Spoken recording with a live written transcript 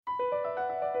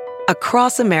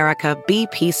Across America,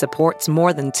 BP supports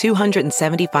more than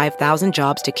 275,000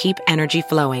 jobs to keep energy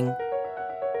flowing.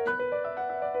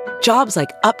 Jobs like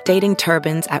updating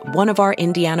turbines at one of our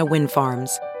Indiana wind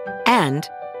farms and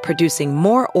producing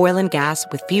more oil and gas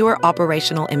with fewer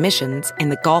operational emissions in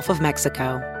the Gulf of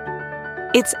Mexico.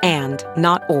 It's and,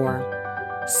 not or.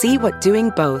 See what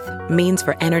doing both means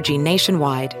for energy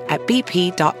nationwide at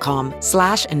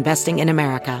bp.com/investing in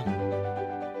America.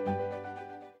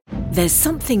 There's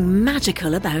something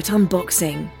magical about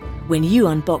unboxing. When you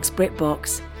unbox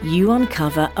BritBox, you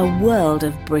uncover a world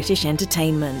of British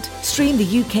entertainment. Stream the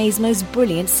UK's most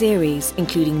brilliant series,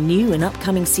 including new and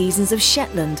upcoming seasons of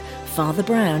Shetland, Father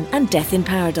Brown and Death in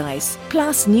Paradise.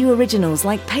 Plus new originals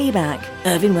like Payback,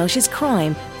 Irving Welsh's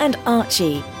Crime and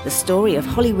Archie, the story of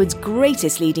Hollywood's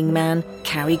greatest leading man,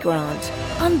 Cary Grant.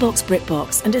 Unbox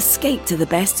BritBox and escape to the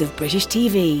best of British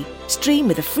TV. Stream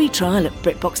with a free trial at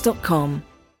BritBox.com.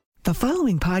 The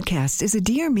following podcast is a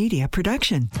Dear Media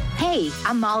production. Hey,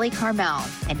 I'm Molly Carmel,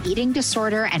 an eating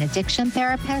disorder and addiction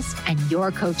therapist and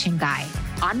your coaching guide.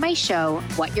 On my show,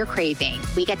 What You're Craving,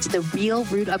 we get to the real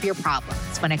root of your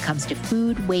problems when it comes to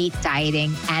food, weight,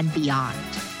 dieting, and beyond.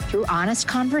 Through honest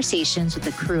conversations with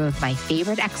a crew of my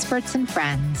favorite experts and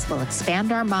friends, we'll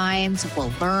expand our minds,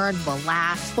 we'll learn, we'll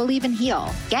laugh, we'll even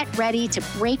heal. Get ready to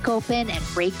break open and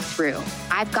break through.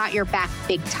 I've got your back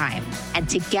big time, and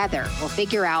together we'll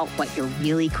figure out what you're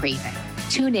really craving.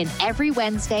 Tune in every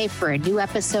Wednesday for a new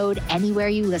episode anywhere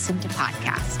you listen to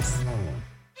podcasts.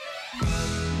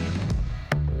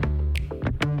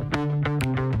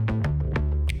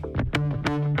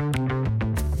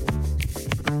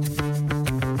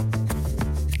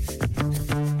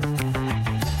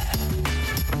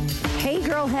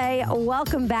 Hey,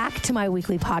 welcome back to my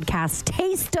weekly podcast,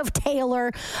 Taste of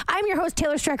Taylor. I'm your host,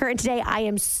 Taylor Strecker, and today I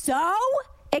am so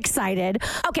excited.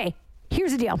 Okay,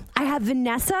 here's the deal. I have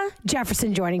Vanessa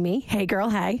Jefferson joining me. Hey, girl,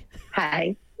 hey.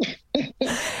 Hi.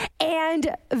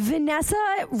 And Vanessa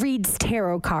reads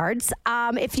tarot cards.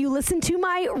 If you listen to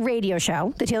my radio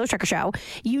show, The Taylor Strecker Show,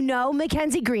 you know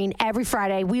Mackenzie Green every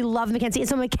Friday. We love Mackenzie. And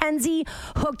so Mackenzie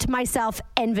hooked myself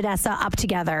and Vanessa up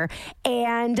together.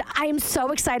 And I am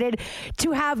so excited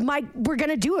to have we're going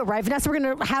to do it, right, Vanessa? We're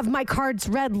going to have my cards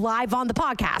read live on the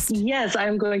podcast. Yes,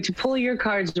 I'm going to pull your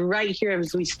cards right here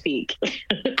as we speak.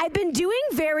 I've been doing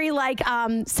very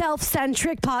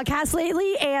self-centric podcasts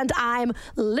lately, and I'm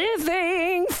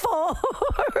living for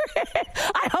it.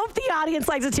 I hope the audience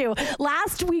likes it too.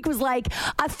 Last week was like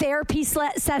a therapy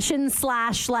session /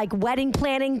 like wedding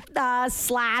planning /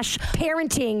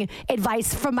 parenting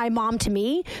advice from my mom to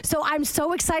me. So I'm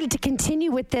so excited to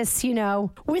continue with this,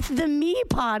 with the Me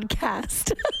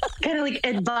podcast. Kind of like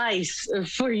advice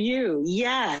for you.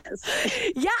 Yes.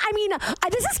 Yeah, I mean,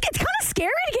 it's kind of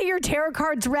scary to get your tarot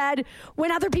cards read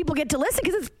when other people get to listen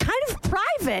because it's kind of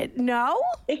private, no?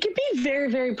 It can be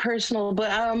very, very personal, but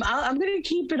I'm going to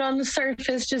keep it on the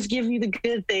surface, just give you the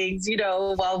good things,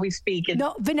 while we speak.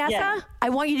 No, Vanessa, yeah. I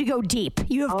want you to go deep.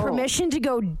 You have permission to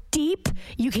go deep.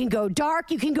 You can go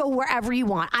dark. You can go wherever you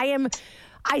want.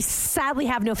 I sadly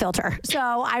have no filter, so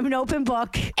I'm an open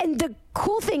book. And the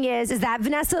cool thing is that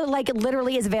Vanessa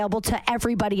literally is available to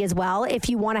everybody as well if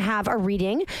you want to have a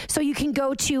reading. So you can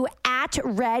go to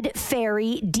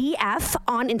 @RedFairyDF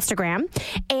on Instagram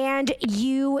and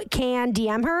you can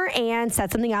DM her and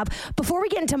set something up. Before we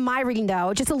get into my reading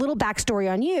though, just a little backstory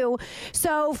on you.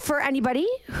 So for anybody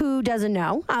who doesn't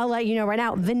know, I'll let you know right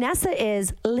now, Vanessa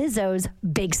is Lizzo's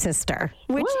big sister,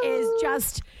 which is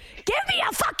just... Give me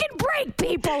a fucking break,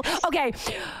 people. Okay,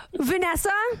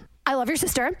 Vanessa, I love your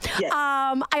sister. Yes.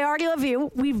 I already love you.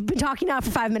 We've been talking now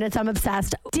for 5 minutes. I'm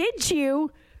obsessed. Did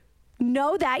you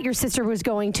know that your sister was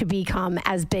going to become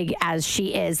as big as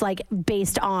she is,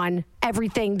 based on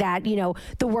everything that,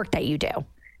 the work that you do?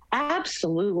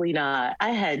 Absolutely not.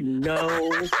 I had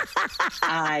no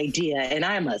idea, and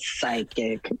I'm a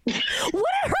psychic. What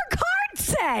did her cards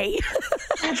say?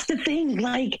 That's the thing.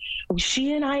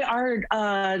 She and I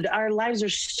our lives are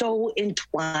so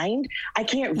entwined. I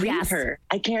can't read her.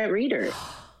 I can't read her.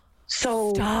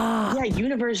 So, yeah,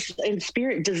 universe and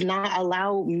spirit does not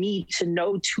allow me to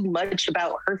know too much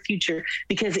about her future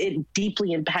because it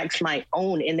deeply impacts my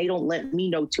own, and they don't let me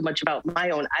know too much about my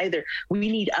own either. We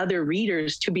need other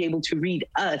readers to be able to read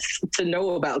us to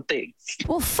know about things.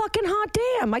 Well, fucking hot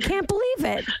damn. I can't believe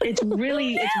it. It's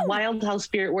wild how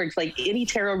spirit works. Any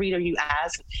tarot reader you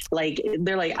ask,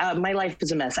 they're like, my life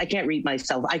is a mess. I can't read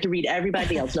myself. I can read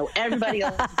everybody else, know everybody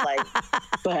else's life,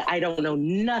 but I don't know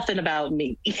nothing about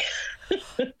me.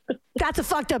 That's a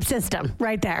fucked up system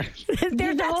right there. That's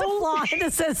a flaw in the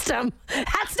system.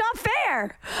 That's not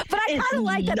fair. But I kind of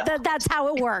like that that's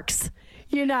how it works.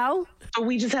 you know? So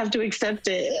we just have to accept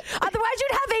it. Otherwise,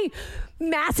 you'd have a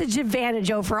massive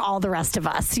advantage over all the rest of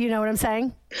us. You know what I'm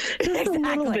saying? Just a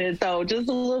little bit, though. Just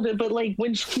a little bit. But like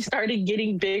when she started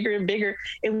getting bigger and bigger,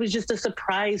 it was just a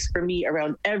surprise for me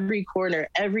around every corner.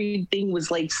 Everything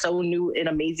was like so new and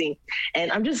amazing.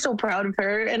 And I'm just so proud of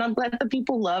her. And I'm glad that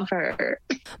people love her.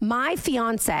 My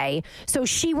fiance, so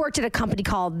she worked at a company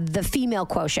called The Female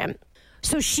Quotient.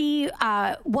 So she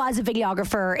was a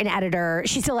videographer and editor.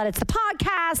 She still edits the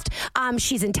podcast.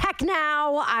 She's in tech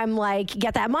now. I'm like,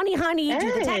 get that money, honey.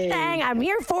 Do the tech thing. I'm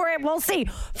here for it. We'll see.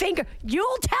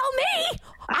 You'll tell me.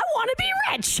 I want to be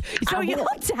rich. So you'll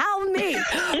tell me.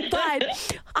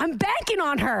 But I'm banking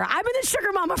on her. I've been the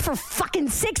sugar mama for fucking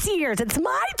 6 years. It's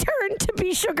my turn to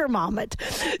be sugar mama.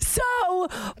 So,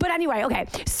 but anyway, okay.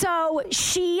 So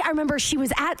I remember she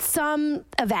was at some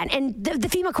event, and the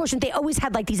Female Quotient, they always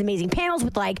had like these amazing panels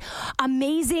with like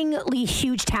amazingly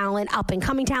huge talent, up and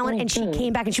coming talent. And she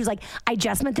came back and she was like, I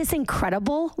just met this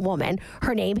incredible woman.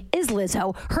 Her name is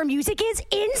Lizzo. Her music is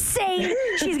insane.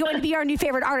 She's going to be our new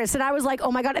favorite artist. And I was like, oh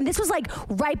my God. And this was like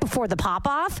right before the pop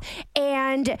off.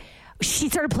 And she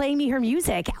started playing me her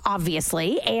music,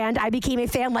 obviously, and I became a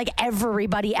fan like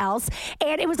everybody else.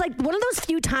 And it was like one of those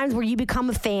few times where you become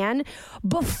a fan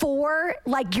before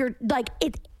like you're like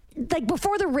it. Like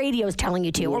before the radio's telling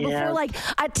you to, or before like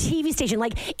a TV station.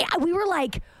 Like we were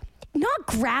like not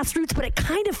grassroots, but it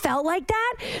kind of felt like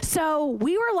that. So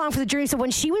we were along for the journey. So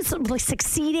when she was like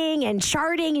succeeding and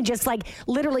charting and just like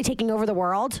literally taking over the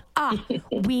world,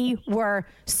 we were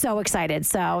so excited.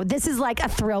 So this is like a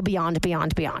thrill beyond.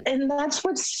 And that's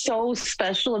what's so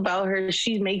special about her.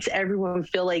 She makes everyone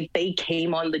feel like they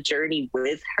came on the journey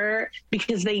with her,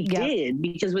 because they did.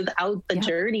 Because without the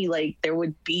journey, like there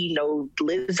would be no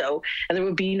Lizzo, and there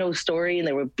would be no story, and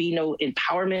there would be no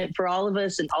empowerment for all of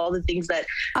us, and all the things that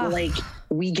like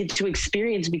we get to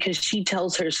experience because she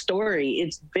tells her story.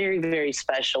 It's very, very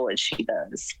special what she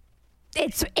does.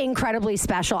 It's incredibly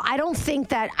special. I don't think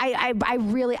that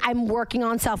I'm working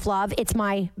on self-love. It's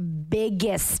my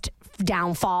biggest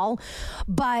downfall,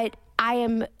 but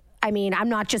I'm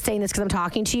not just saying this because I'm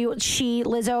talking to you.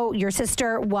 Lizzo, your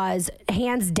sister, was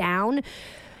hands down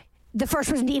the first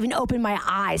person to even open my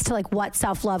eyes to like what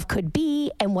self-love could be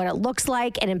and what it looks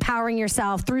like, and empowering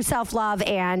yourself through self-love.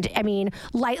 And I mean,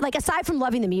 like aside from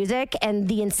loving the music and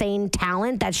the insane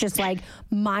talent, that's just like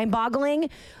mind-boggling,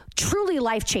 truly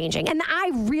life-changing. And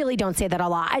I really don't say that a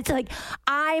lot. It's like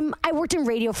I worked in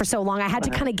radio for so long. I had to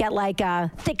kind of get like a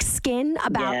thick skin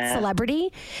about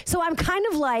celebrity. So I'm kind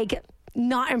of like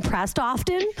not impressed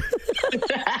often,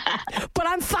 but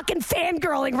I'm fucking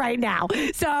fangirling right now.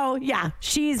 So yeah,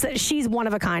 she's one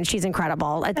of a kind. She's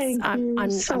incredible.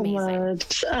 It's so amazing.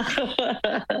 Much.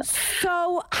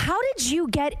 So how did you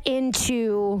get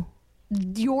into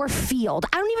your field?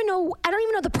 I don't even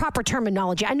know the proper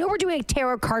terminology. I know we're doing a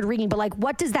tarot card reading, but like,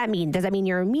 what does that mean? Does that mean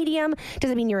you're a medium?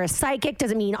 Does it mean you're a psychic?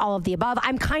 Does it mean all of the above?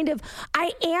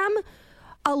 I am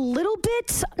a little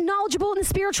bit knowledgeable in the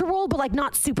spiritual world, but like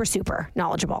not super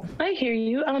knowledgeable. I hear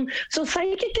you. So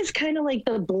psychic is kind of like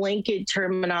the blanket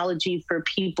terminology for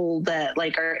people that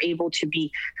like are able to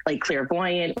be like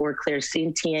clairvoyant or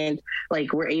clairsentient.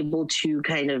 Like we're able to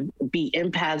kind of be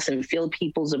empaths and feel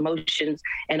people's emotions,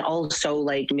 and also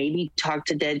like maybe talk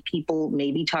to dead people,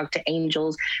 maybe talk to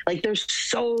angels. Like there's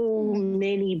so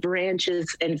many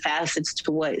branches and facets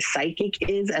to what psychic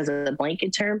is as a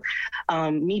blanket term.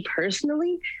 Me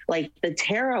personally, like the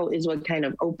tarot is what kind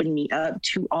of opened me up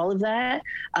to all of that.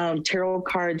 Tarot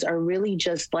cards are really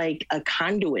just like a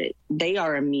conduit. They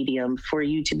are a medium for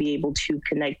you to be able to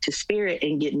connect to spirit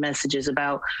and get messages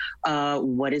about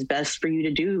what is best for you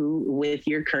to do with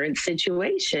your current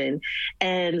situation.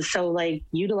 And so like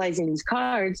utilizing these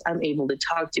cards, I'm able to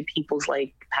talk to people's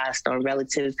like passed on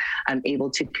relatives. I'm able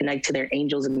to connect to their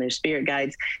angels and their spirit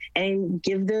guides and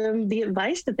give them the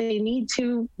advice that they need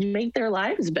to make their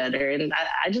lives better. And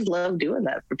I just love doing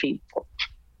that for people.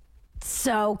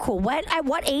 So cool. At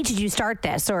what age did you start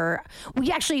this? Or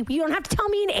you don't have to tell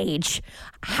me an age.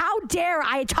 How dare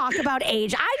I talk about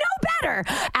age? I know better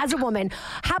as a woman.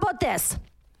 How about this?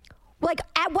 Like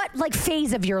at what like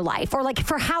phase of your life, or like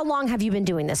for how long have you been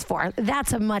doing this for?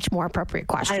 That's a much more appropriate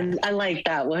question. I like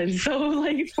that one. So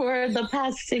like for the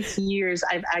past 6 years,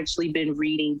 I've actually been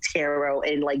reading tarot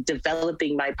and like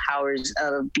developing my powers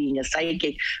of being a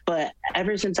psychic. But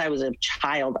ever since I was a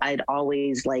child, I'd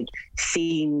always like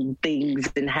seen things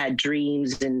and had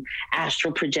dreams and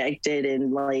astral projected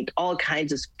and like all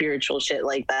kinds of spiritual shit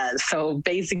like that. So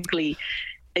basically,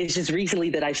 it's just recently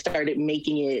that I started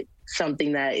making it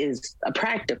something that is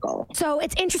practical. So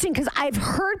it's interesting because I've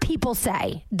heard people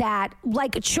say that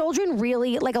like children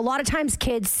really, like a lot of times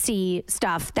kids see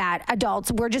stuff that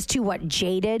adults, we're just too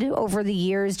jaded over the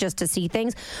years just to see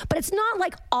things. But it's not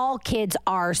like all kids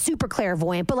are super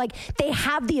clairvoyant, but like they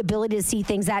have the ability to see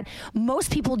things that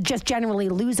most people just generally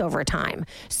lose over time.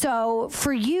 So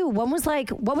for you, what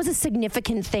was a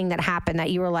significant thing that happened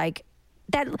that you were like,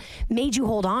 that made you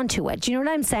hold on to it? Do you know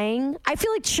what I'm saying? I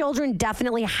feel like children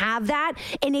definitely have that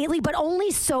innately, but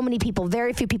only so many people,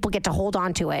 very few people get to hold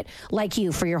on to it like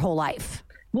you for your whole life.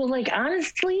 Well, like,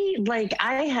 honestly, like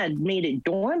I had made it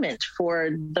dormant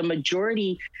for the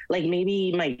majority, like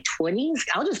maybe my 20s.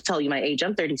 I'll just tell you my age.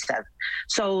 I'm 37.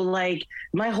 So like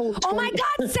my whole 20- Oh my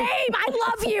God, same. I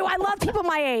love you. I love people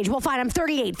my age. Well, fine. I'm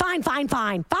 38. Fine.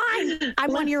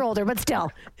 I'm 1 year older, but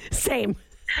still same.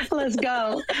 Let's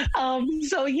go.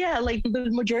 So yeah, like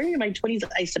the majority of my 20s,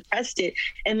 I suppressed it.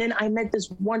 And then I met this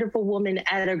wonderful woman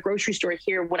at a grocery store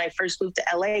here when I first moved to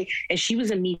LA, and she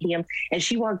was a medium, and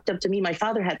she walked up to me. My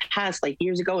father had passed like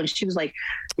years ago, and she was like,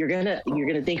 you're gonna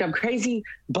think I'm crazy,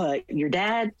 but your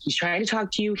dad, he's trying to talk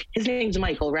to you. His name's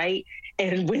Michael, right?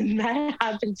 And when that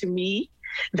happened to me,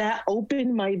 that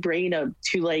opened my brain up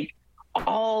to like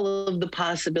all of the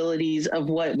possibilities of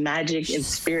what magic and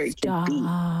spirit can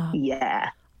be. Yeah.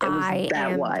 It was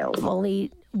that wild.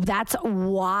 That's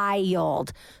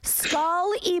wild.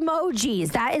 Skull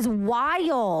emojis. That is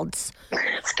wild.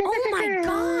 Oh my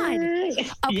God.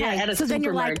 Okay. Yeah, at a so then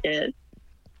you're like,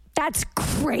 that's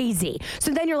crazy.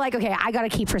 So then you're like, okay, I got to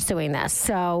keep pursuing this.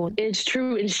 So it's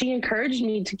true. And she encouraged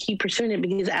me to keep pursuing it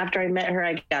because after I met her,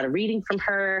 I got a reading from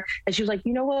her, and she was like,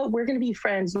 you know what, we're going to be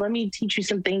friends. Let me teach you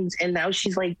some things. And now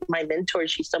she's like my mentor.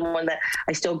 She's someone that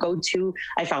I still go to.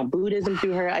 I found Buddhism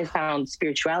through her. I found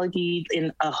spirituality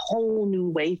in a whole new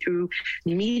way through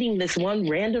meeting this one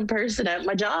random person at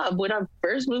my job when I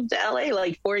first moved to LA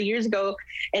like 4 years ago.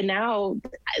 And now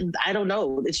I don't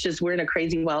know. It's just, we're in a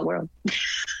crazy wild world.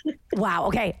 Wow.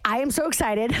 Okay. I am so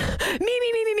excited. Me.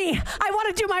 I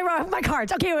want to do my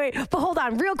cards. Okay, wait. But hold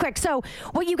on real quick. So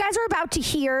what you guys are about to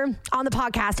hear on the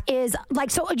podcast is like,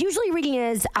 so usually reading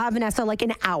is, Vanessa, like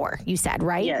an hour, you said,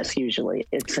 right? Yes, usually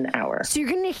it's an hour. So you're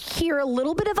going to hear a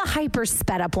little bit of a hyper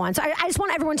sped up one. So I just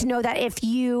want everyone to know that if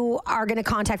you are going to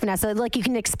contact Vanessa, like you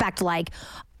can expect like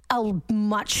a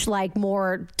much like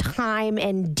more time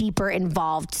and deeper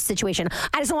involved situation.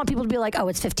 I just don't want people to be like, oh,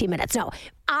 it's 15 minutes. No,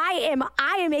 I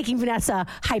am making Vanessa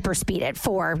hyper speed it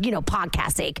for,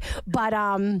 podcast sake. But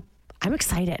I'm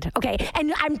excited. Okay.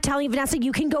 And I'm telling you, Vanessa,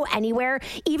 you can go anywhere.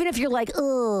 Even if you're like,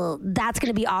 oh, that's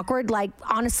going to be awkward. Like,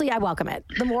 honestly, I welcome it.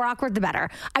 The more awkward, the better.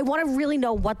 I want to really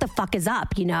know what the fuck is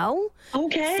up,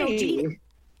 Okay. So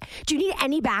do you need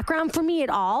any background from me at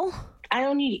all? I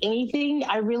don't need anything.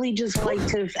 I really just like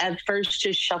to, at first,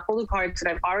 just shuffle the cards. And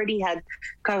I've already had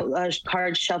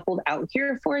cards shuffled out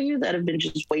here for you that have been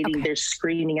just waiting. Okay. They're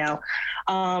screaming out.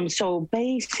 So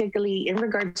basically, in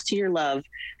regards to your love,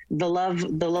 the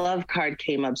love card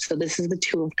came up. So this is the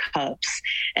Two of Cups.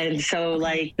 And so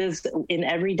like this, in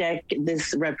every deck,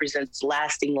 this represents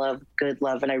lasting love, good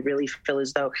love. And I really feel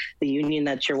as though the union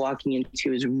that you're walking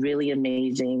into is really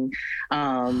amazing.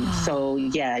 So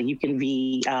yeah, you can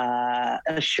be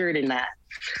assured in that.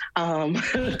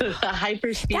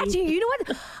 Hyperspeed. You know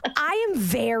what? I am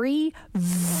very,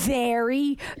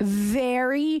 very,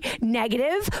 very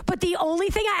negative, but the only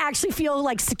thing I actually feel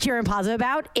like secure and positive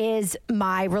about is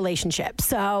my relationship.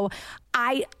 So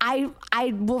I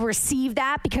will receive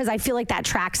that because I feel like that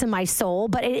tracks in my soul,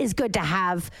 but it is good to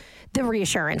have the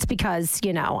reassurance because,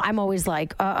 I'm always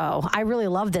like, I really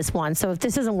love this one. So if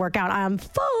this doesn't work out, I'm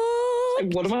fucked.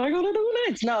 What am I going to do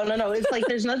next? No. It's like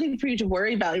there's nothing for you to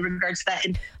worry about in regards to that.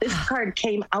 And this card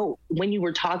came out when you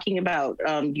were talking about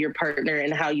your partner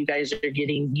and how you guys are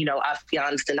getting,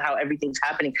 affianced and how everything's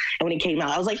happening. And when it came out,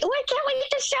 I was like, oh, I can't wait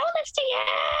to show this to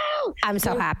you. I'm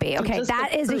so happy. Okay,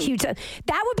 that is a huge... That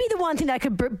would be the one thing that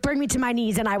could bring me to my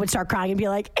knees and I would start crying and be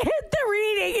like, the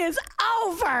reading is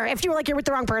over. If you were like, you're with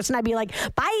the wrong person, I'd be like,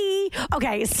 bye.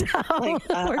 Okay, so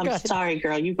I'm sorry,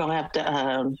 girl. You're going to have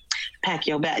to... pack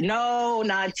your bag. No,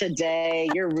 not today.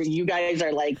 You guys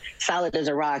are like solid as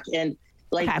a rock. And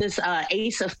like this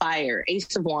Ace of Fire,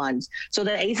 Ace of Wands. So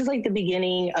the Ace is like the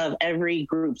beginning of every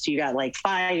group. So you got like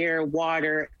fire,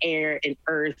 water, air, and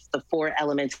earth, the four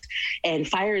elements. And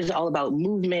fire is all about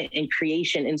movement and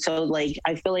creation. And so like,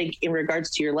 I feel like in regards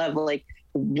to your love, like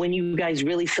when you guys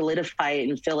really solidify it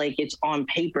and feel like it's on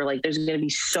paper, like there's going to be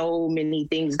so many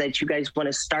things that you guys want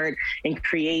to start and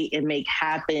create and make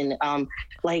happen.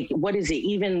 Like, what is it?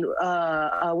 Even,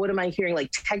 what am I hearing?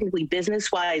 Like technically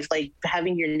business wise, like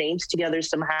having your names together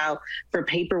somehow for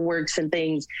paperworks and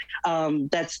things,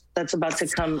 that's about to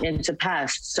come into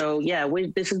pass. So yeah,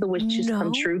 this is the wishes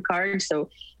come true card. So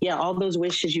yeah, all those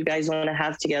wishes you guys want to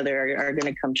have together are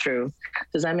going to come true.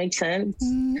 Does that make sense?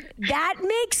 That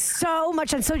makes so much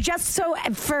sense. So just so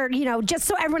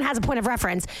everyone has a point of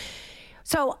reference.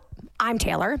 So I'm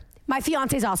Taylor. My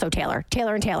fiance is also Taylor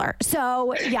and Taylor.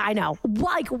 So yeah, I know.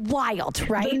 Like wild,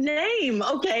 right? The name.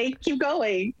 Okay, keep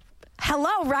going.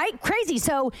 Hello, right? Crazy.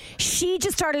 So she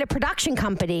just started a production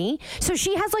company. So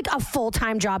she has like a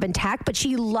full-time job in tech, but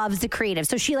she loves the creative.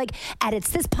 So she like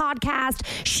edits this podcast.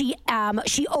 She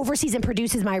oversees and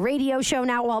produces my radio show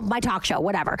now. Well, my talk show,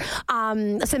 whatever.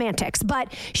 Semantics.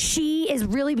 But she is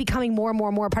really becoming more and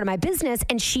more part of my business.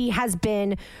 And she has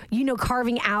been,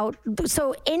 carving out.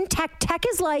 So in tech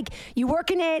is like you work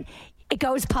in it. It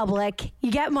goes public,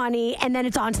 you get money, and then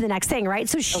it's on to the next thing, right?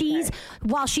 So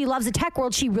while she loves the tech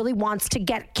world, she really wants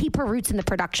to keep her roots in the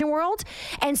production world.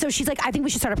 And so she's like, I think we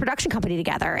should start a production company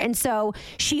together. And so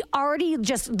she already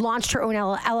just launched her own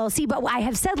LLC, but I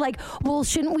have said like, well,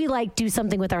 shouldn't we like do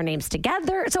something with our names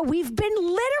together? So we've been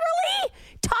literally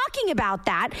talking about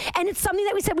that. And it's something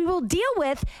that we said we will deal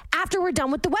with after we're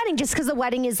done with the wedding, just because the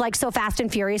wedding is like so fast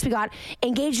and furious. We got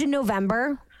engaged in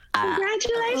November.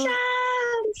 Congratulations.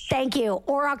 Thank you.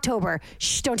 Or October.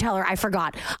 Shh, don't tell her. I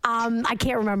forgot. I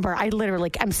can't remember.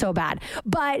 I'm so bad.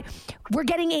 But we're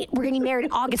getting married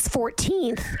August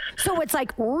 14th. So it's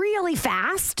like really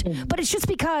fast. But it's just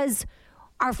because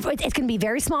it's going to be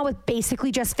very small with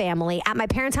basically just family at my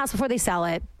parents' house before they sell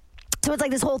it. So it's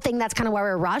like this whole thing, that's kind of why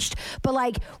we're rushed. But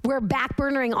like we're back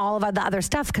burnering all of the other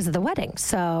stuff because of the wedding.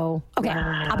 So, okay,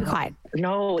 wow. I'll be quiet.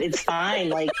 No, it's fine.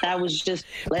 Like that was just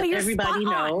let everybody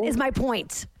know. Is my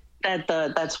point.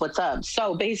 That's what's up.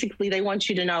 So basically they want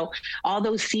you to know all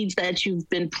those seeds that you've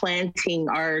been planting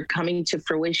are coming to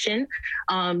fruition.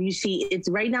 You see, it's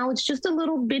right now, it's just a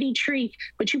little bitty tree,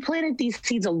 but you planted these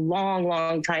seeds a long,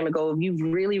 long time ago. You've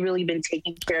really, really been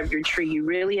taking care of your tree. You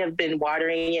really have been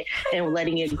watering it and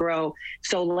letting it grow.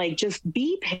 So like, just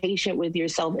be patient with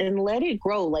yourself and let it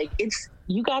grow. Like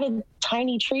you got a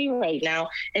tiny tree right now,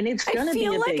 and it's gonna be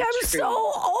a big tree. I feel like I'm so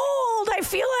old. I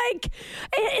feel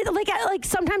like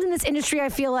sometimes in this industry, I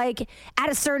feel like at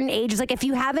a certain age, it's like if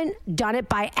you haven't done it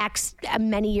by X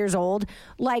many years old,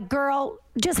 like girl,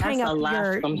 just hang up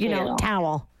your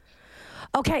towel.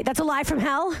 Okay, that's a lie from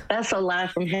hell? That's a lie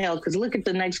from hell, because look at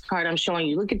the next card I'm showing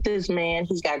you. Look at this man.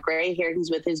 He's got gray hair.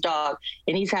 He's with his dog,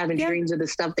 and he's having dreams of the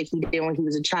stuff that he did when he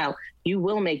was a child. You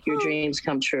will make your dreams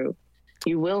come true.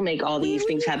 You will make all these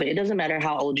things happen. It doesn't matter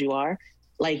how old you are.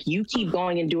 Like, you keep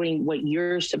going and doing what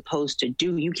you're supposed to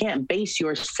do. You can't base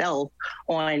yourself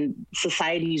on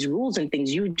society's rules and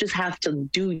things. You just have to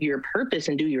do your purpose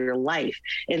and do your life.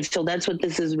 And so that's what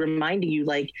this is reminding you.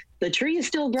 Like, the tree is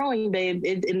still growing, babe,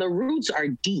 and the roots are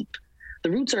deep. The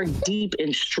roots are deep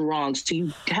and strong, so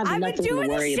you have nothing to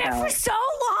worry about. I've been doing this shit for so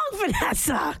long,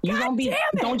 Vanessa.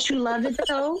 Don't you love it,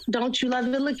 though? Don't you love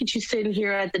it? Look at you sitting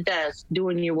here at the desk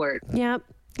doing your work. Yep.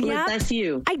 Look, that's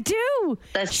you. I do.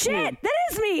 That's shit. You.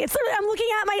 That is me. It's literally,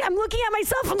 I'm looking at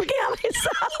myself. I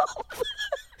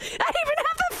even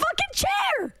have the fucking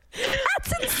chair.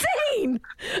 That's insane.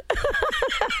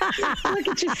 Look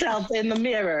at yourself in the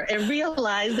mirror and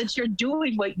realize that you're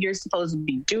doing what you're supposed to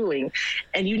be doing,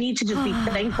 and you need to just be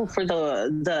thankful for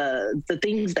the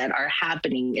things that are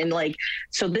happening. And like,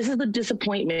 so this is the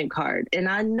disappointment card, and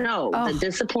I know the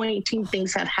disappointing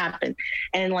things have happened.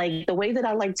 And like, the way that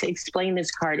I like to explain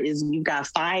this card is you got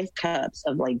 5 cups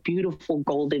of like beautiful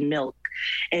golden milk,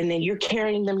 and then you're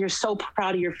carrying them. You're so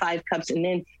proud of your 5 cups, and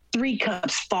then 3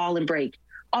 cups fall and break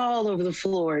all over the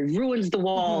floor. It ruins the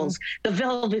walls. The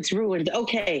velvet's ruined.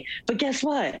 Okay, but guess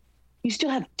what? You still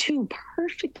have 2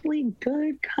 perfectly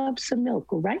good cups of milk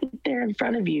right there in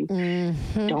front of you.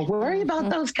 Don't worry about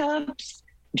those cups.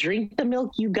 Drink the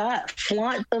milk you got.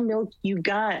 Flaunt the milk you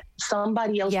got.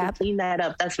 Somebody else will clean that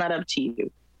up. That's not up to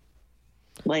you.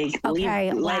 Like,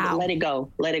 let it go.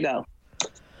 Let it go.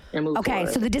 Okay,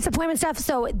 so the disappointment stuff.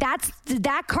 So that's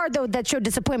that card, though, that showed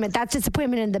disappointment. That's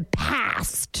disappointment in the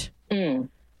past.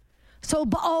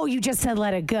 So, you just said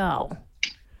let it go.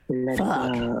 Let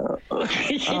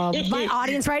it go. My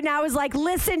audience right now is like,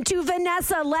 listen to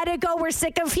Vanessa, let it go. We're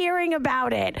sick of hearing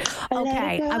about it.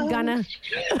 Okay, I'm gonna.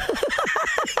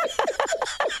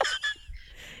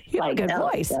 You have a good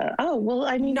voice. Oh, well,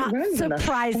 I mean, not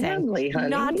surprising. Family, honey.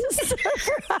 Not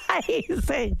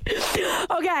surprising.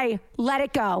 Okay, let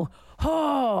it go.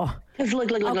 Oh. Because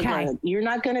look, you're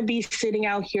not going to be sitting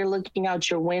out here looking out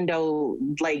your window,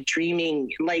 like dreaming,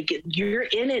 like you're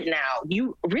in it now.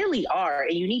 You really are.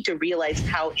 And you need to realize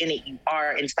how in it you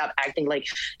are and stop acting like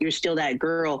you're still that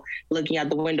girl looking out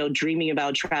the window, dreaming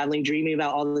about traveling, dreaming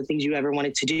about all the things you ever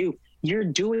wanted to do. You're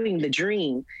doing the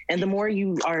dream. And the more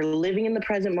you are living in the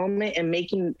present moment and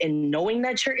making and knowing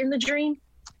that you're in the dream,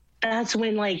 that's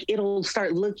when like it'll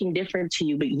start looking different to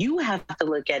you, but you have to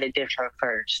look at it different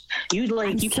first.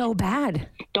 So bad.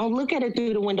 Don't look at it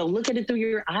through the window. Look at it through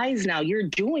your eyes now. You're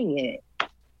doing it.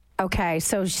 Okay,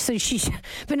 so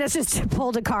Vanessa just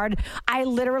pulled a card.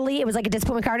 It was like a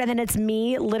disappointment card, and then it's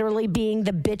me literally being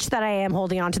the bitch that I am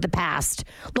holding on to the past.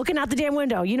 Looking out the damn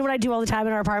window. You know what I do all the time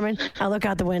in our apartment? I look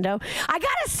out the window. I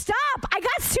gotta stop. I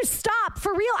got to stop.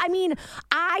 For real. I mean,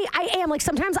 I am. Like,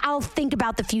 sometimes I'll think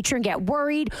about the future and get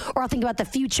worried, or I'll think about the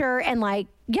future and like,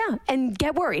 yeah, and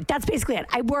get worried. That's basically it.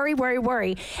 I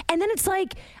worry. And then it's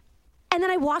like, and then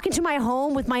I walk into my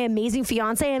home with my amazing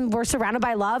fiance and we're surrounded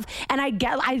by love, and I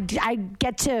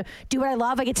get to do what I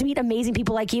love. I get to meet amazing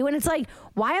people like you. And it's like,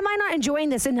 why am I not enjoying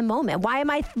this in the moment? Why am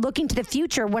I looking to the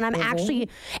future when I'm actually,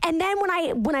 and then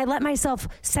when I let myself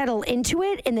settle into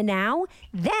it in the now,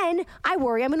 then I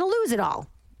worry I'm going to lose it all.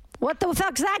 What the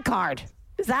fuck's that card?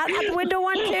 Is that out the window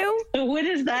one too? What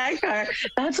is that card?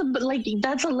 That's a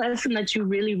lesson that you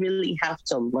really, really have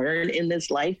to learn in this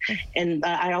life. And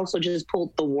I also just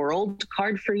pulled the world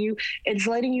card for you. It's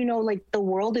letting you know, like, the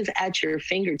world is at your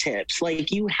fingertips.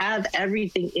 Like, you have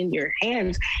everything in your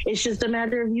hands. It's just a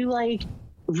matter of you, like,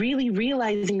 really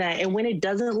realizing that. And when it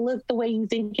doesn't look the way you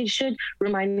think it should,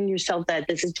 reminding yourself that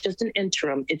this is just an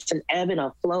interim. It's an ebb and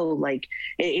a flow. Like,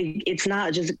 it's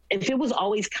not just, if it was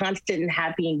always constant and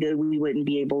happy and good, we wouldn't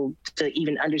be able to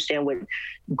even understand what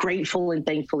grateful and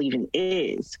thankful even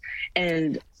is.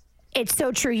 And it's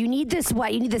so true. You need this,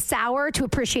 you need the sour to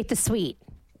appreciate the sweet.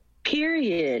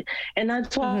 Period. And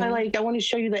that's why I want to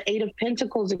show you the 8 of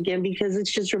Pentacles again, because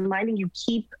it's just reminding you,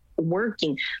 keep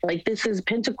working. Like, this is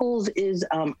Pentacles is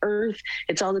earth.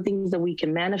 It's all the things that we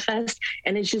can manifest.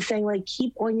 And it's just saying, like,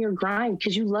 keep on your grind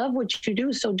because you love what you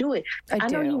do. So do it. I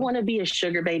know you want to be a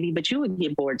sugar baby, but you would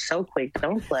get bored so quick.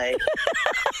 Don't play.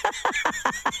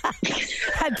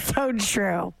 That's so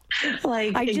true.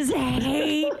 Like, I just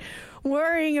hate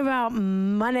worrying about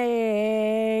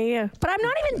money. But I'm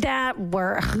not even that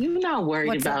worried. You're not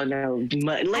worried about no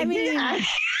money. Like, I mean,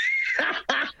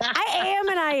 I am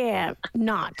and I am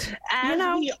not. As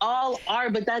we all are,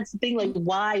 but that's the thing. Like,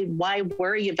 why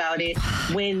worry about it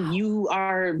when you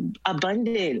are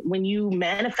abundant, when you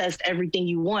manifest everything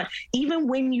you want, even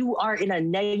when you are in a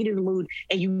negative mood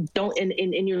and you don't, and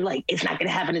you're like, it's not going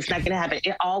to happen. It's not going to happen.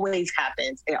 It always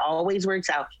happens. It always works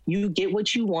out. You get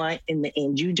what you want in the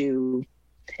end. You do.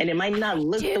 And it might not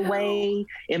look the way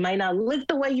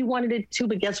you wanted it to,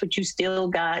 but guess what? You still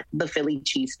got the Philly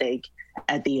cheesesteak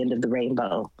at the end of the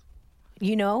rainbow.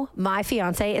 You know, my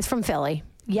fiance is from Philly.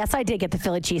 Yes, I did get the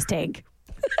Philly cheesesteak.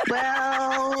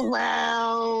 Well.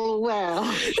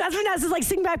 That's Vanessa's like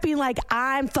sitting back being like,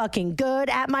 I'm fucking good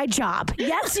at my job.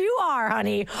 Yes, you are,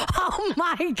 honey. Oh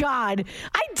my God.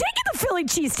 I did get the Philly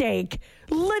cheesesteak.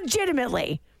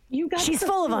 Legitimately. She's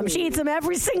full of them. She eats them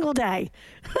every single day.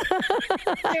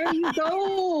 There you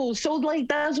go. So, like,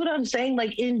 that's what I'm saying.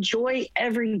 Like, enjoy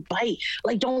every bite.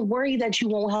 Like, don't worry that you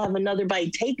won't have another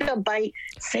bite. Take a bite,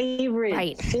 savor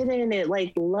it, sit in it,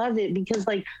 like, love it. Because,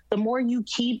 like, the more you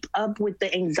keep up with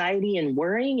the anxiety and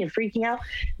worrying and freaking out,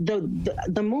 the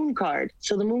moon card.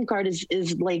 So the moon card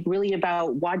is like really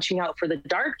about watching out for the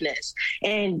darkness.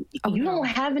 And you don't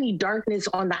have any darkness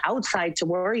on the outside to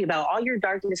worry about. All your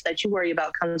darkness that you worry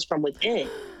about comes from within.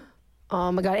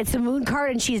 Oh my God, it's the moon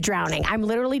card and she's drowning. I'm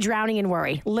literally drowning in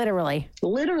worry. Literally.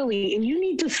 And you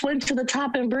need to swim to the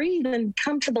top and breathe and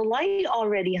come to the light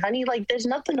already, honey. Like, there's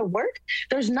nothing to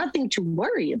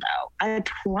worry about. I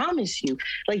promise you.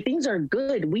 Like, things are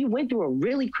good. We went through a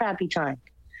really crappy time.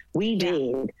 We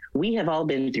did. We have all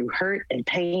been through hurt and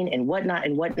pain and whatnot,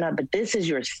 but this is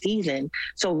your season.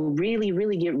 So really,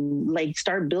 really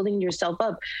start building yourself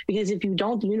up, because if you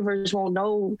don't, the universe won't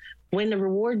know when to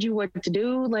reward you, what to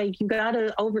do. Like, you got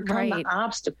to overcome the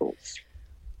obstacles.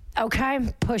 Okay.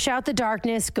 Push out the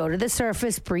darkness, go to the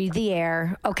surface, breathe the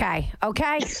air. Okay.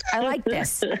 I like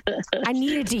this. I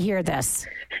needed to hear this.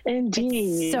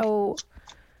 Indeed. It's so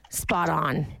spot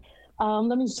on.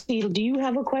 Let me see. Do you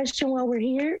have a question while we're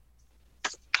here?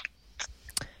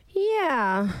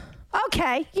 Yeah.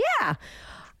 Okay. Yeah.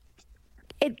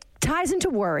 It ties into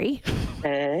worry.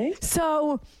 Okay.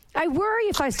 So I worry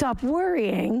if I stop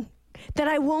worrying that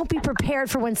I won't be prepared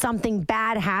for when something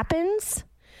bad happens.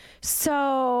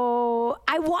 So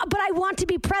I want to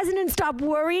be present and stop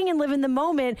worrying and live in the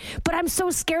moment. But I'm so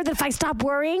scared that if I stop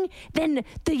worrying, then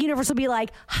the universe will be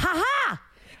like, ha ha.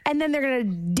 And then they're going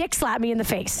to dick slap me in the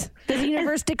face. Does the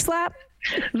universe dick slap?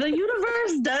 The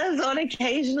universe does on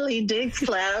occasionally dick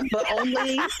slap, but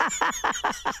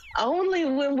only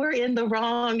when we're in the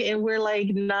wrong and we're like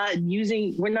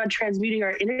we're not transmuting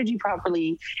our energy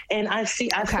properly. And I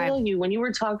feel you when you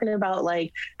were talking about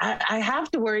like, I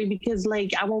have to worry because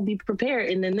like I won't be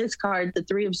prepared. And then this card, the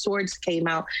Three of Swords came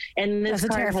out, and this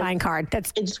That's a terrifying card.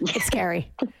 It's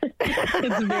scary.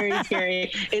 It's very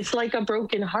scary. It's like a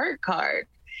broken heart card.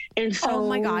 And so, oh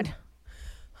my God.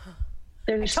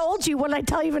 I told you. What did I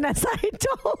tell you, Vanessa? I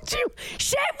told you.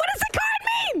 Shit, what does the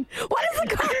card mean? What does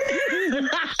the card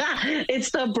mean?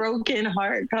 It's the broken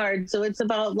heart card. So it's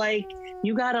about like,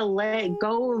 you got to let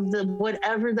go of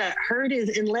whatever that hurt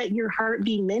is and let your heart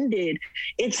be mended.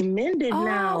 It's mended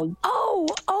now.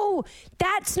 Oh,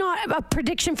 that's not a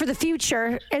prediction for the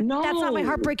future. No. That's not my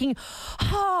heartbreaking.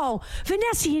 Oh,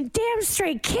 Vanessa, you damn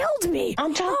straight killed me.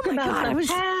 I'm talking about the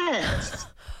past.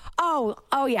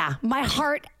 Oh yeah. My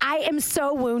heart, I am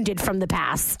so wounded from the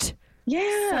past.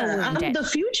 Yeah, the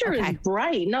future is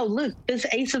bright. No, look, this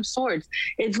Ace of Swords,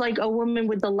 it's like a woman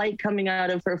with the light coming out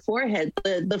of her forehead.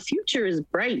 The future is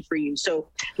bright for you. So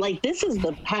like, this is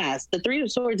the past. The Three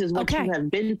of Swords is what you have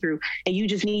been through. And you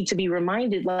just need to be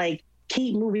reminded, like,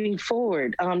 keep moving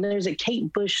forward. There's a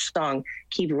Kate Bush song,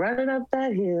 keep running up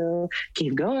that hill,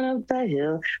 keep going up that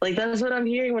hill. Like, that's what I'm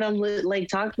hearing when I'm like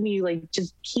talking to you, like,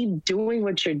 just keep doing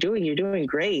what you're doing. You're doing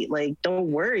great. Like, don't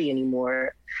worry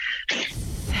anymore.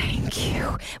 Thank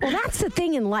you. Well, that's the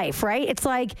thing in life, right? It's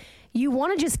like, you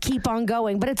want to just keep on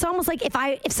going, but it's almost like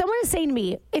if someone is saying to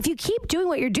me, if you keep doing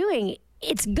what you're doing,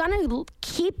 it's gonna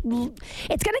keep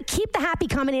the happy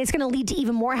coming, and it's gonna lead to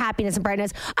even more happiness and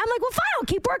brightness. I'm like, well, fine, I'll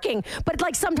keep working. But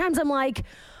like, sometimes I'm like,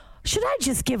 should I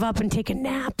just give up and take a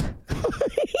nap?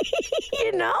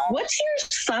 You know? What's your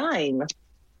sign?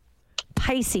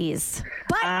 Pisces,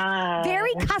 but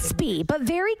very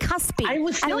cuspy. I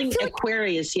was feeling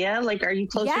Aquarius. Yeah, like, are you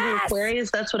close to Aquarius?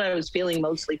 That's what I was feeling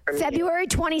mostly from February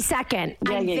 22nd.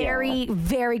 I'm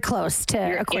very close to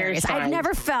your Aquarius. I've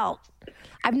never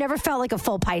felt like a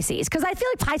full Pisces, because I feel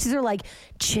like Pisces are like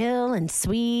chill and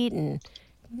sweet and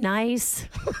nice.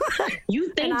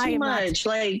 You think too much,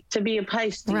 like, to be a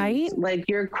Pisces, right? Like,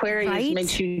 your Aquarius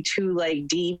makes you too like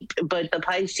deep, but the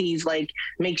Pisces like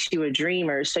makes you a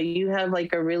dreamer. So you have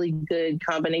like a really good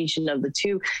combination of the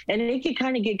two, and it can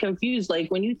kind of get confused.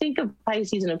 Like, when you think of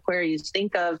Pisces and Aquarius,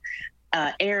 think of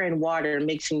air and water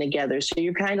mixing together. So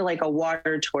you're kind of like a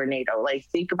water tornado. Like,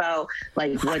 think about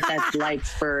like what that's like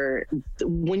for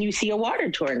when you see a water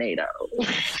tornado.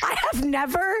 I have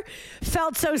never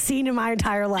felt so seen in my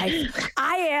entire life.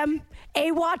 I am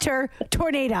a water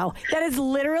tornado. That is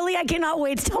literally, I cannot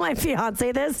wait to tell my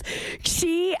fiance this.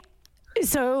 She is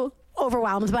so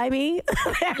overwhelmed by me.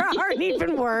 There aren't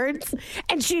even words.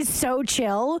 And she's so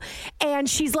chill. And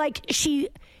she's like, she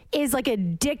is like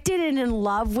addicted and in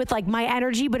love with like my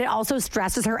energy, but it also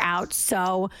stresses her out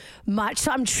so much.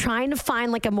 So I'm trying to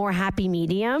find like a more happy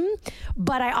medium,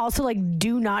 but I also like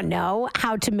do not know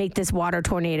how to make this water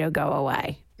tornado go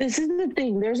away. This is the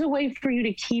thing. There's a way for you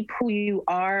to keep who you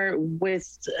are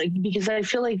with, because I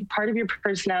feel like part of your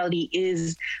personality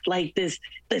is like this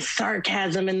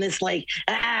sarcasm and this like,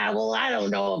 well, I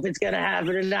don't know if it's going to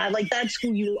happen or not. Like, that's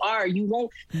who you are. You won't,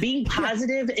 being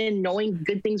positive and knowing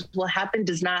good things will happen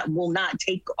will not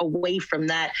take away from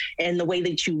that and the way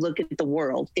that you look at the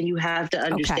world. And you have to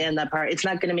understand that part. It's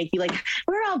not going to make you like,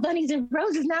 we're all bunnies and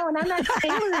roses now and I'm not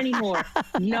Taylor anymore.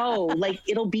 No, like,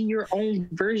 it'll be your own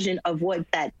version of what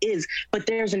that is. But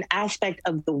there's an aspect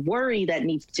of the worry that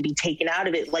needs to be taken out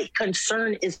of it. Like,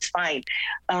 concern is fine.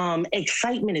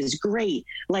 Excitement is great.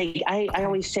 Like, I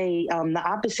always say, the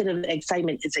opposite of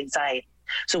excitement is anxiety.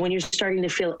 So when you're starting to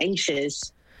feel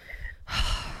anxious,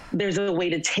 there's a way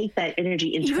to take that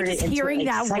energy and turn it into hearing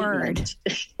excitement.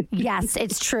 That word. Yes,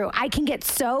 it's true. I can get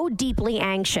so deeply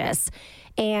anxious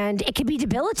and it can be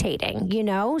debilitating, you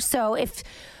know? So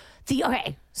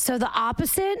so the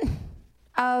opposite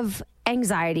of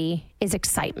anxiety is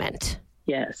excitement.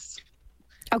 Yes.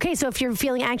 Okay, so if you're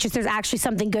feeling anxious, there's actually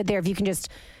something good there if you can just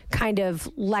kind of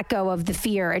let go of the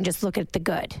fear and just look at the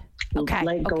good. Okay.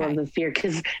 Let go of the fear,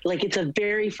 because like, it's a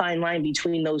very fine line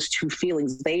between those two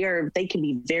feelings. They can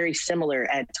be very similar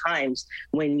at times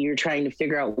when you're trying to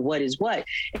figure out what is what.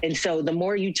 And so the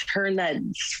more you turn that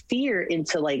fear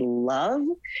into like love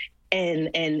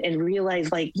and realize,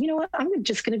 like, you know what, I'm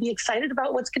just going to be excited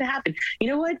about what's going to happen. You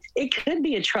know what? It could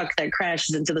be a truck that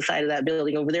crashes into the side of that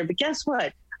building over there, but guess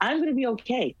what? I'm going to be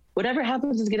okay. Whatever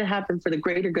happens is going to happen for the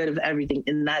greater good of everything.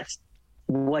 And that's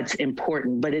what's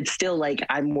important, but it's still like,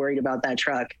 I'm worried about that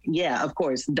truck. Yeah, of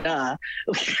course, duh.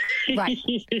 Right.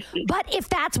 But if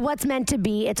that's what's meant to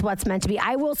be, it's what's meant to be.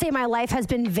 I will say my life has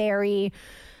been very,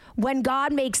 when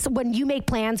you make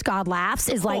plans, God laughs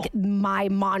is like my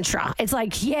mantra. It's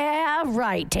like, yeah,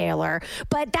 right, Taylor.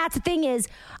 But that's the thing is,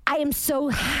 I am so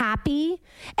happy.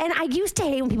 And I used to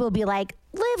hate when people would be like,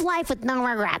 live life with no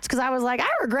regrets. Because I was like, I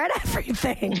regret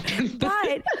everything.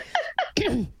 But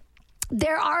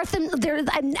there are things,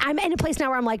 I'm in a place now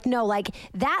where I'm like, no, like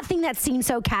that thing that seemed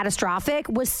so catastrophic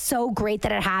was so great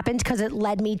that it happened because it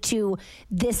led me to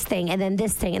this thing and then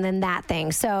this thing and then that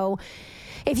thing. So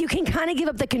if you can kind of give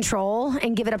up the control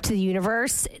and give it up to the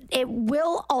universe, it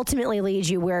will ultimately lead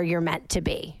you where you're meant to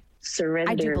be.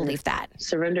 Surrender. I do believe that.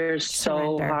 Surrender is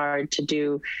so hard to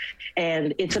do.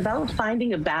 And it's about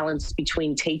finding a balance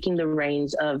between taking the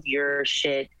reins of your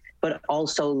shit, but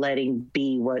also letting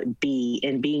be what be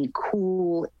and being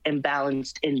cool and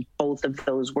balanced in both of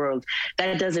those worlds.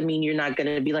 That doesn't mean you're not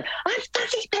going to be like, I'm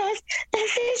fucking pissed.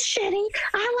 This is shitty.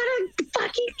 I want to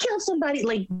fucking kill somebody.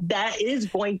 Like that is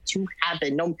going to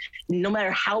happen. No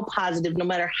matter how positive, no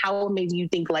matter how amazing you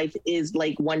think life is,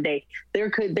 like one day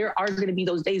there are going to be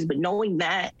those days, but knowing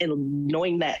that and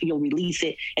knowing that you'll release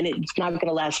it and it's not going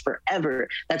to last forever.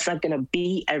 That's not going to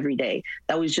be every day.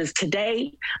 That was just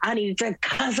today. I needed to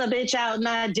cuss a bitch out and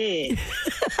I did.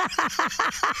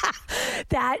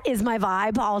 That is my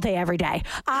vibe all day, every day.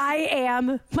 My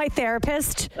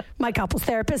couples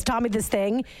therapist taught me this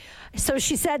thing. So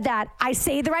she said that I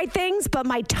say the right things, but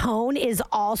my tone is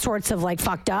all sorts of like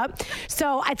fucked up.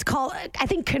 So it's called, I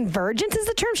think convergence is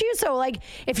the term she used. So like,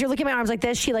 if you're looking at my arms like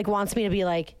this, she like wants me to be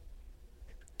like,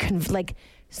 it's like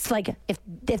if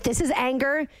this is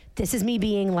anger, this is me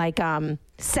being like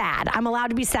sad. I'm allowed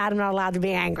to be sad. I'm not allowed to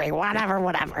be angry.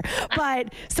 Whatever.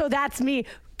 But so that's me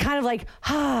kind of like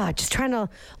just trying to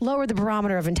lower the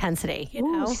barometer of intensity. You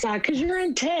know, sad because you're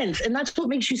intense, and that's what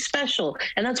makes you special,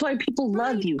 and that's why people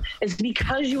love you. It's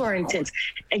because you are intense,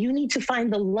 and you need to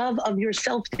find the love of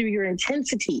yourself through your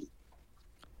intensity.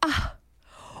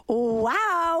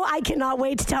 Wow! I cannot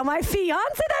wait to tell my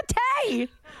fiance that day.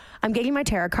 I'm getting my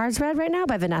tarot cards read right now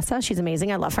by Vanessa. She's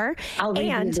amazing. I love her. I'll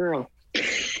read you, girl.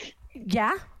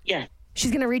 Yeah? Yeah. She's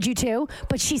going to read you too.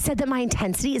 But she said that my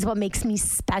intensity is what makes me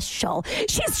special.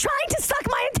 She's trying to suck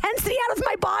my intensity out of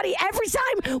my body every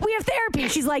time we have therapy.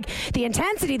 She's like, the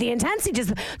intensity,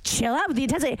 just chill out with the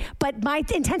intensity. But my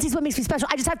intensity is what makes me special.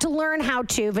 I just have to learn how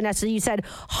to, Vanessa, you said,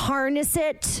 harness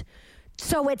it.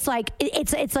 So it's like,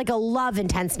 it's like a love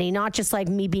intensity, not just like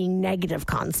me being negative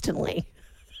constantly.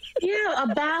 Yeah, a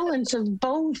balance of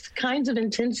both kinds of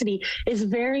intensity is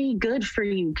very good for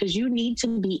you because you need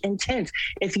to be intense.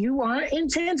 If you aren't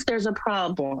intense, there's a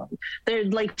problem.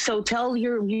 So tell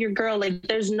your girl, like,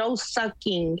 there's no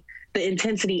sucking the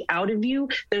intensity out of you.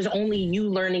 There's only you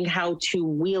learning how to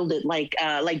wield it like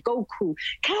Goku.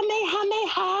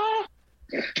 Kamehameha.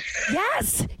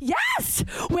 Yes.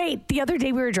 Wait, the other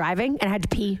day we were driving and I had to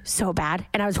pee so bad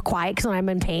and I was quiet because when I'm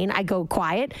in pain, I go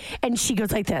quiet and she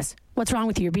goes like this. What's wrong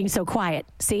with you? You're being so quiet.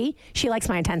 See? She likes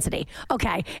my intensity.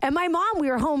 Okay. And my mom, we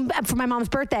were home for my mom's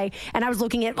birthday and I was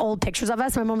looking at old pictures of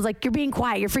us. My mom was like, you're being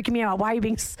quiet. You're freaking me out. Why are you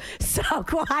being so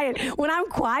quiet? When I'm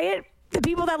quiet, the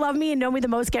people that love me and know me the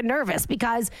most get nervous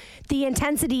because the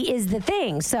intensity is the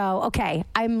thing. So, okay.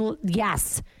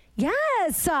 Yes.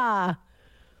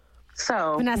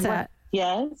 So, Vanessa.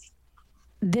 Yes?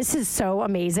 This is so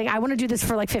amazing. I want to do this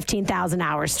for like 15,000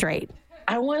 hours straight.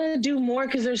 I want to do more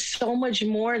because there's so much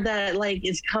more that like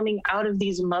is coming out of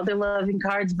these mother loving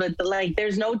cards, but like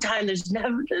there's no time. There's not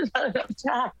enough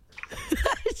time.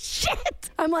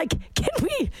 Shit. I'm like,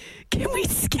 can we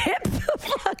skip the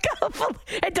fuck up?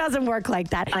 It doesn't work like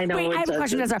that. I know. Wait, I have a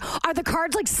question, Vanessa. Are the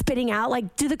cards like spitting out?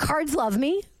 Like, do the cards love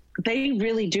me? They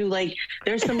really do. Like,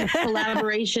 there's some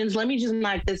collaborations. Let me just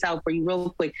knock this out for you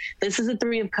real quick. This is a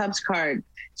 3 of Cups card.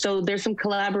 So there's some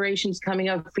collaborations coming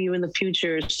up for you in the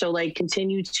future. So like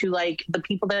continue to like the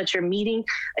people that you're meeting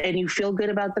and you feel good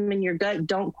about them in your gut.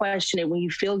 Don't question it. When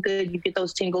you feel good, you get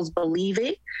those tingles, believe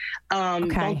it.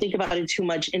 Don't think about it too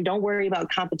much and don't worry about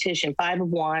competition. 5 of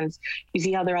Wands. You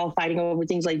see how they're all fighting over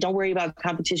things. Like, don't worry about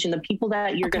competition. The people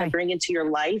that you're going to bring into your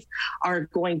life are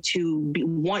going to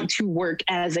want to work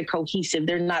as a cohesive.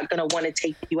 They're not going to want to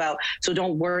take you out. So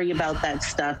don't worry about that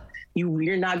stuff.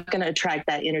 You're not going to attract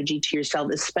that energy to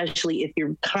yourself, especially if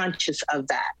you're conscious of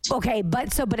that. Okay,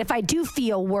 but if I do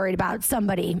feel worried about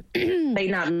somebody, they're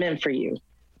not meant for you.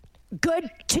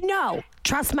 Good to know.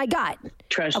 Trust my gut.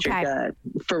 Trust your gut,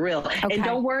 for real. Okay. And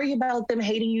don't worry about them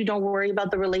hating you. Don't worry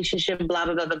about the relationship, blah,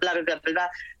 blah, blah, blah, blah, blah, blah, blah.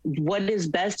 What is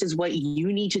best is what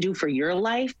you need to do for your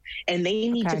life. And they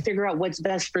need to figure out what's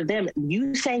best for them.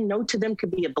 You saying no to them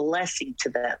could be a blessing to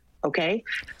them. Okay.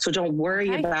 So don't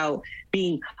worry about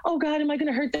being, oh God, am I going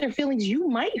to hurt their feelings? You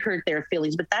might hurt their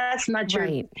feelings, but that's not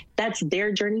that's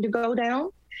their journey to go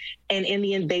down. And in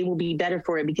the end, they will be better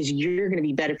for it because you're going to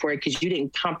be better for it because you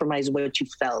didn't compromise what you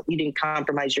felt. You didn't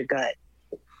compromise your gut.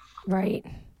 Right.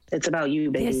 It's about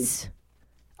you, baby.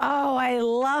 Oh, I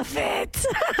love it.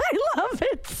 I love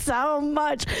it so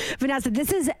much. Vanessa,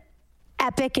 this is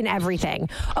epic and everything.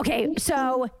 Okay,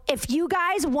 so if you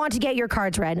guys want to get your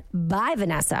cards read by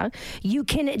Vanessa, you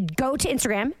can go to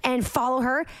Instagram and follow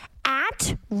her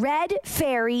at Red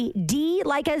Fairy, D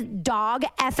like a dog,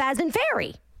 F as in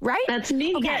fairy. Right? That's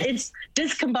me. Okay. Yeah, it's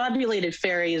discombobulated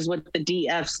fairy is what the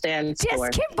DF stands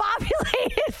for.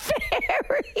 Discombobulated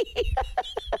fairy.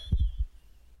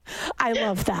 I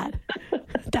love that.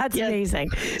 That's amazing.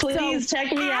 Please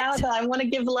check me out. I want to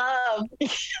give love.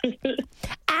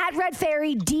 At Red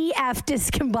Fairy, DF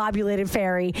Discombobulated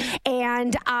Fairy.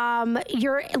 And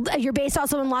you're based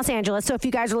also in Los Angeles. So if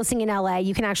you guys are listening in LA,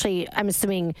 you can actually, I'm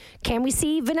assuming, can we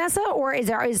see Vanessa or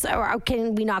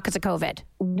can we not because of COVID?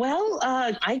 Well,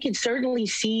 I could certainly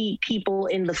see people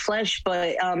in the flesh,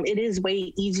 but it is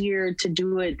way easier to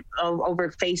do it over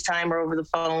FaceTime or over the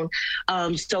phone.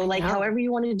 So however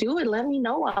you want to do it, let me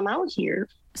know. I'm out here.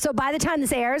 So by the time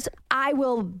this airs, I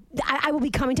will be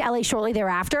coming to LA shortly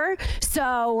thereafter.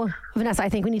 So Vanessa, I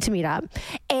think we need to meet up.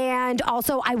 And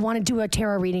also I want to do a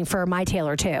tarot reading for my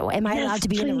Taylor too. Am I allowed to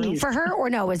be in the room for her or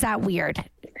no? Is that weird?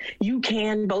 You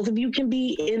can. Both of you can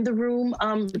be in the room.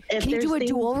 Can you do a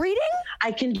dual reading?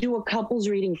 I can do a couples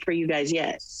reading for you guys,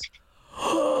 yes.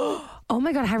 Oh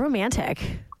my God, how romantic.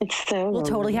 It's so We'll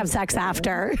totally have sex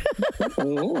after. Wait, no,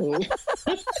 I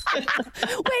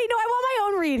want my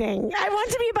own reading. I want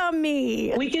it to be about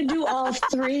me. We can do all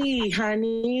three,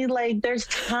 honey. There's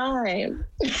time.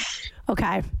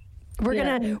 Okay. We're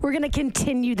gonna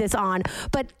continue this on.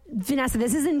 But Vanessa,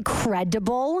 this is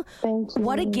incredible. Thank you.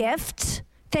 What a gift.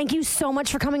 Thank you so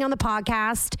much for coming on the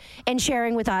podcast and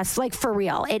sharing with us. For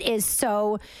real. It's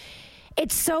so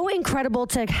incredible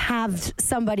to have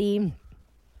somebody,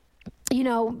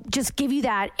 just give you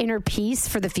that inner peace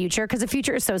for the future, because the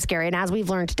future is so scary. And as we've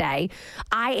learned today,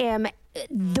 I am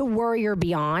the worrier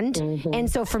beyond. Mm-hmm. And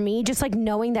so for me, just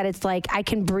knowing that it's I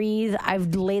can breathe,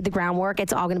 I've laid the groundwork,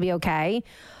 it's all going to be okay.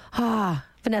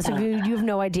 Vanessa, you have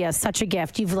no idea. Such a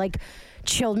gift. You've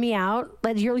chilled me out.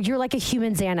 You're like a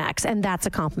human Xanax, and that's a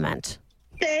compliment.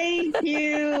 Thank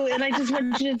you. And I just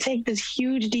want you to take this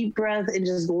huge deep breath and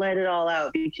just let it all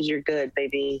out because you're good,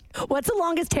 baby. What's the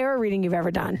longest tarot reading you've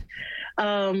ever done?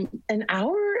 An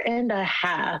hour and a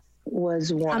half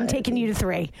was one. I'm taking you to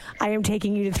 3. I am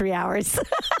taking you to 3 hours.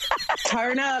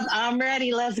 Turn up. I'm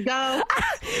ready. Let's go.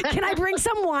 Can I bring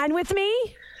some wine with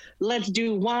me? Let's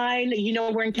do wine.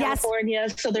 We're in California,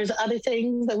 so there's other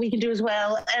things that we can do as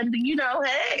well. And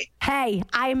hey,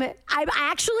 I'm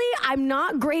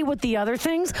not great with the other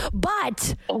things,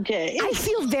 but I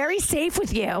feel very safe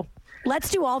with you.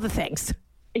 Let's do all the things.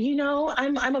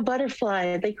 I'm a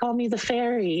butterfly. They call me the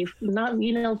fairy, not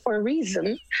for a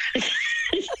reason.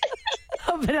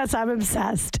 Oh, Vanessa, I'm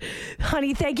obsessed.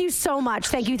 Honey, thank you so much.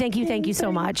 Thank you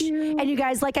so much. And you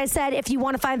guys, like I said, if you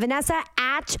want to find Vanessa,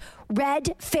 at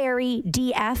Red Fairy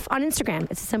DF on Instagram.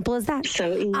 It's as simple as that.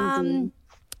 So easy.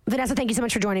 Vanessa, thank you so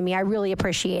much for joining me. I really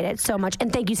appreciate it so much.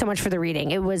 And thank you so much for the reading.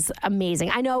 It was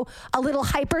amazing. I know a little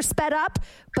hyper sped up,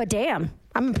 but damn,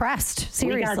 I'm impressed.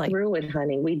 Seriously. We got through it,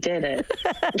 honey. We did it.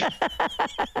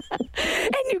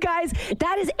 And you guys,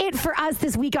 that is it for us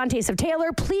this week on Taste of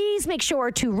Taylor. Please make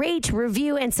sure to rate,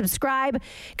 review, and subscribe,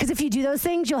 because if you do those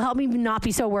things, you'll help me not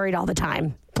be so worried all the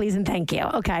time. Please and thank you.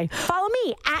 Okay. Follow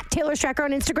me at Taylor Strecker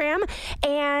on Instagram.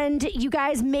 And you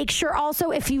guys make sure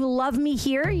also, if you love me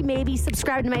here, you maybe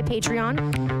subscribe to my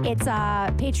Patreon. It's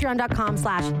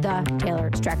patreon.com/The Taylor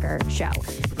Strecker Show.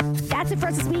 That's it for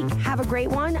us this week. Have a great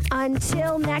one.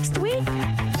 Until next week.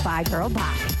 Bye, girl.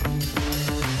 Bye.